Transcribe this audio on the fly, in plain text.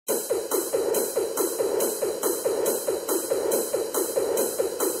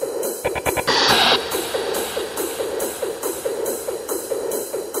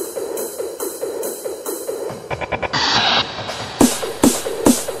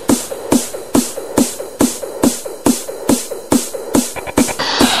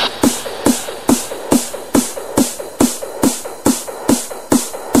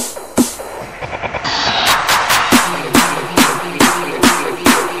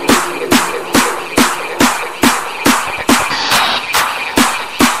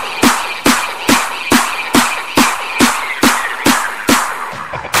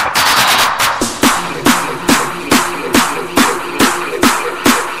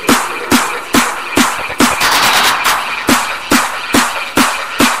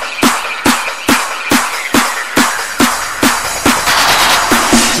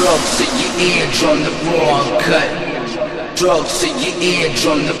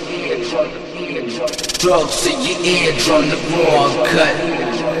Drugs in your eardrum, the raw cut.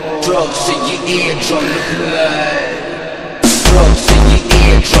 Drugs in your eardrum, the cut. Drugs in your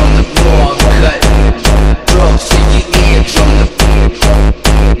eardrum, the raw cut. Drugs in your eardrum, the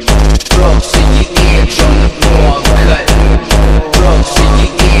drugs in your eardrum, the raw cut. Drugs in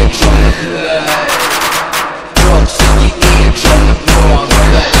your eardrum, the cut. Drugs in your eardrum, the raw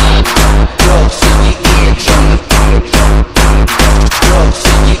cut. Drugs in your eardrum, the drugs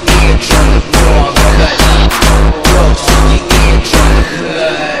in your eardrum, the raw cut. Drugs in your eardrum, the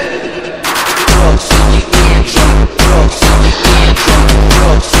cut. Drugs in your eardrum, drugs in your eardrum,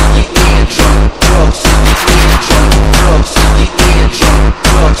 drugs in your eardrum, drugs in your eardrum, drugs in your eardrum,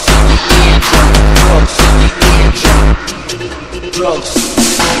 drugs in your eardrum, drugs in your eardrum, drugs.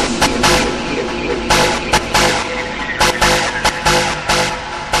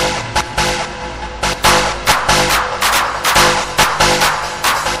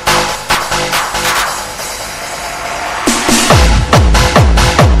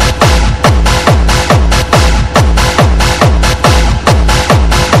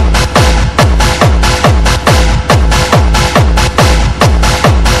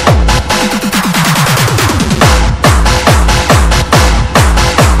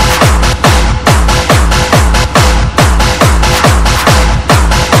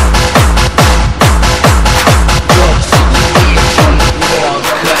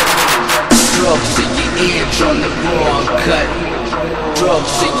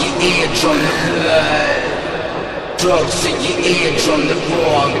 Drugs in your eardrum, the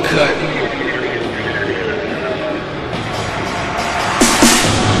raw cut.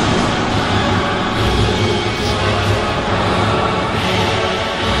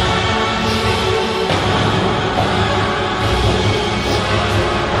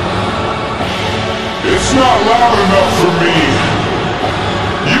 It's not loud enough for me.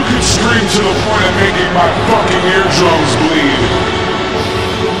 You can scream to the point of making my fucking eardrums bleed.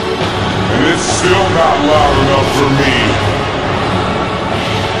 And it's still not loud enough for me.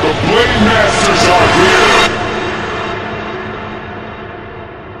 The Blademasterz are here.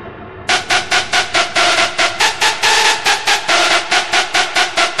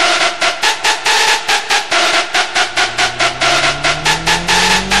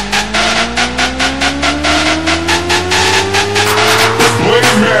 The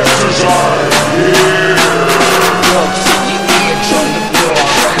Blademasterz are here.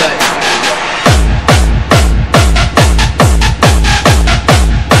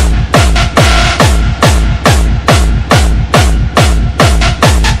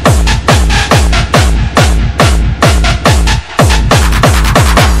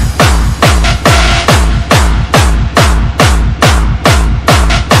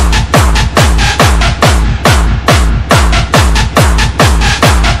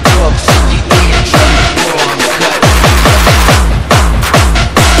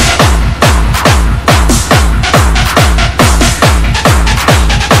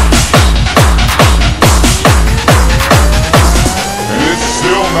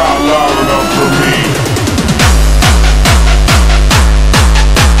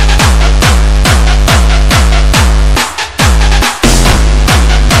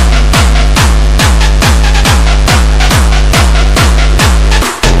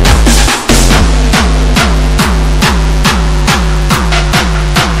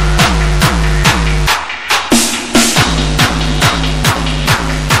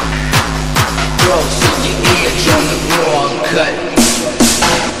 Drugs in your eardrum, the raw cut.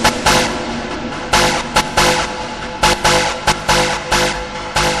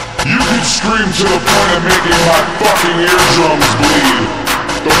 Scream to the point of making my fucking eardrums bleed.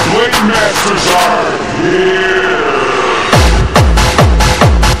 The Blademasterz are here.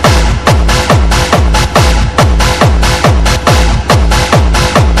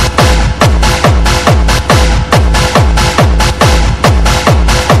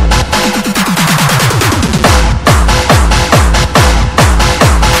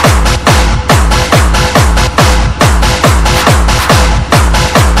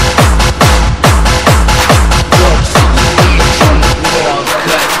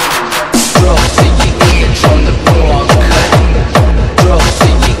 Drugs in your eardrum, the raw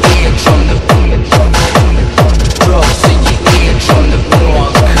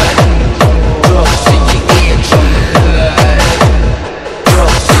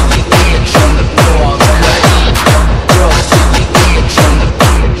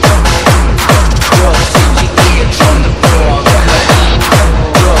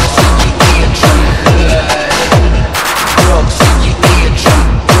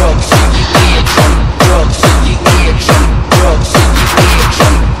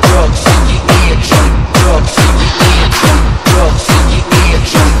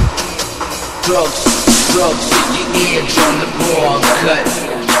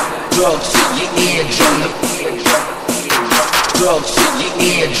Drugs in your eardrum, drugs in your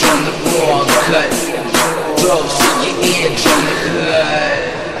eardrum, the raw cut. Drugs in your eardrum, the cut.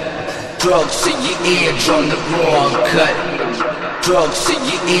 Drugs in your eardrum, the raw cut. Drugs in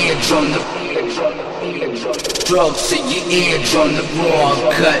your eardrum, the drugs in your eardrum, the raw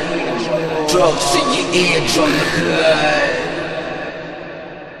cut. Drugs in your eardrum, the cut.